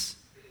parents.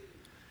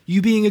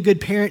 You being a good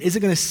parent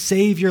isn't going to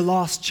save your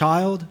lost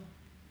child.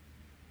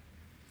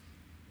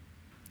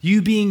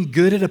 You being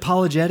good at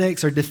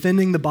apologetics or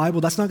defending the Bible,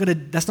 that's not going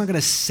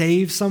to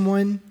save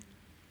someone.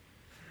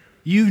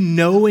 You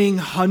knowing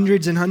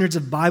hundreds and hundreds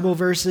of Bible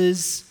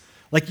verses,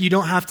 like you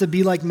don't have to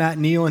be like Matt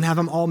Neal and have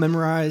them all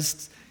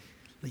memorized.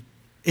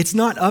 It's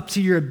not up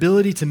to your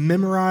ability to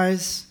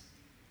memorize,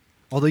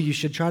 although you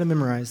should try to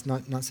memorize,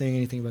 not saying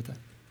anything about that.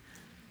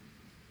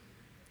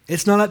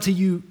 It's not up to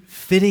you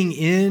fitting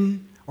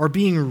in or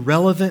being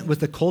relevant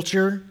with the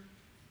culture.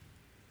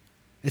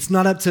 It's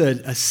not up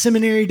to a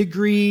seminary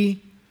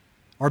degree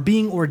or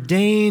being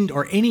ordained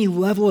or any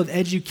level of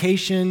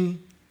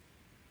education.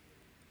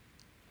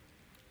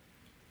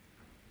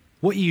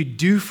 What you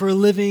do for a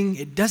living,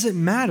 it doesn't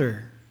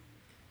matter.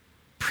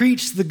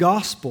 Preach the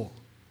gospel.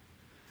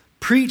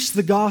 Preach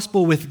the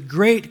gospel with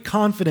great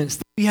confidence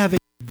that we have a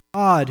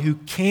God who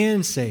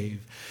can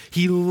save.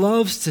 He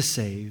loves to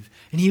save,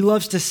 and he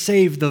loves to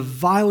save the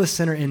vilest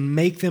sinner and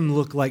make them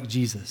look like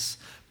Jesus.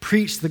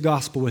 Preach the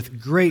gospel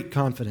with great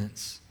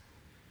confidence,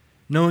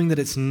 knowing that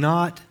it's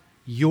not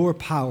your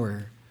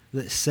power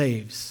that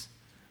saves,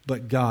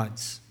 but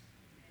God's.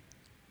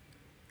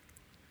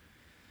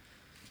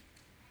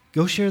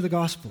 Go share the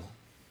gospel.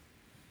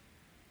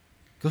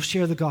 Go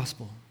share the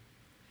gospel.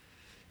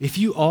 If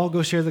you all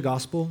go share the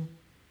gospel,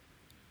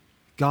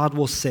 God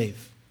will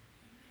save.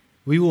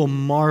 We will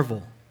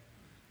marvel.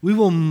 We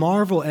will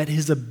marvel at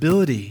his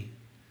ability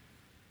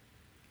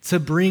to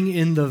bring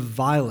in the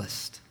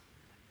vilest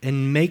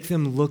and make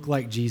them look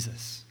like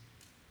Jesus.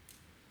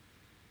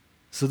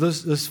 So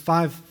those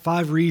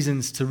five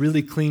reasons to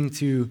really cling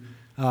to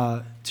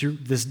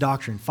this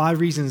doctrine. 5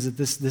 reasons that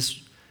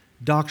this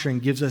doctrine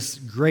gives us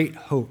great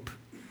hope.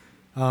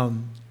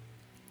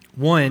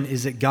 One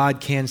is that God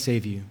can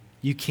save you.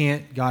 You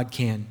can't, God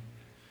can.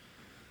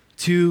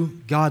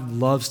 2, God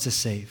loves to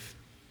save.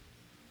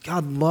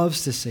 God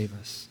loves to save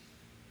us.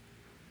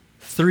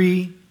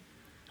 3,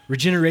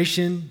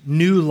 regeneration,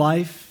 new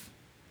life,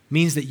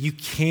 means that you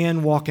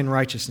can walk in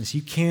righteousness.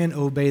 You can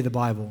obey the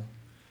Bible.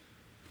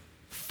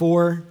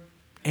 4,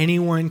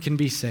 anyone can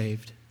be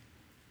saved.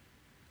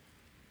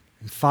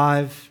 And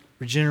 5,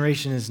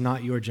 regeneration is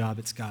not your job,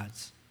 it's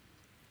God's.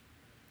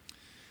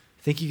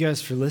 Thank you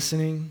guys for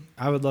listening.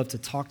 I would love to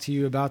talk to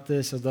you about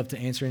this. I'd love to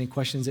answer any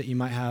questions that you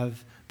might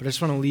have. But I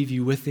just want to leave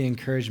you with the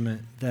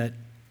encouragement that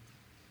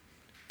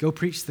go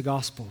preach the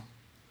gospel.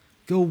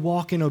 Go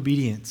walk in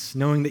obedience,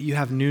 knowing that you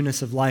have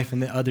newness of life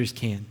and that others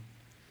can.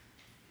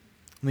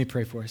 Let me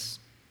pray for us.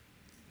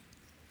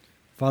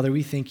 Father,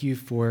 we thank you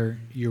for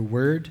your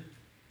word.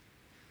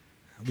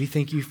 We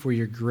thank you for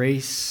your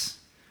grace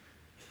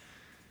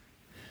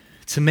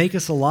to make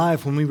us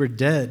alive when we were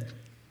dead.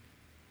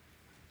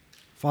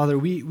 Father,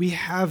 we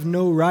have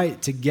no right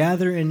to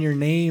gather in your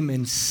name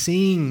and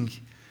sing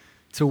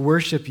to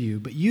worship you,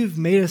 but you've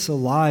made us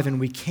alive and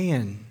we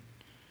can.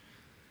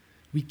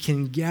 We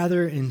can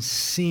gather and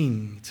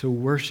sing to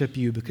worship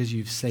you because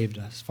you've saved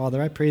us. Father,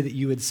 I pray that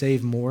you would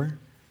save more.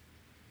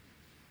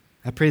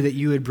 I pray that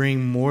you would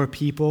bring more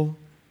people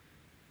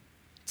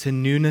to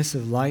newness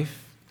of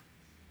life.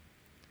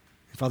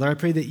 Father, I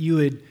pray that you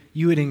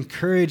would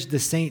encourage the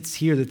saints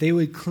here, that they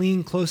would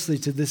cling closely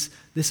to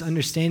this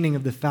understanding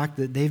of the fact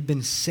that they've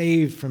been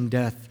saved from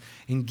death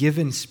and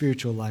given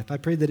spiritual life. I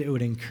pray that it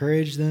would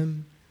encourage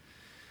them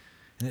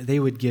and that they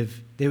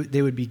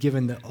would be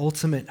given the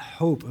ultimate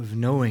hope of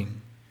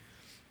knowing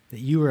that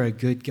you are a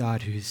good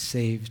God who is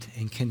saved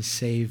and can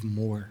save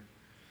more.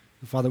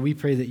 Father, we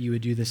pray that you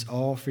would do this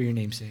all for your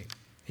name's sake.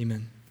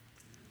 Amen.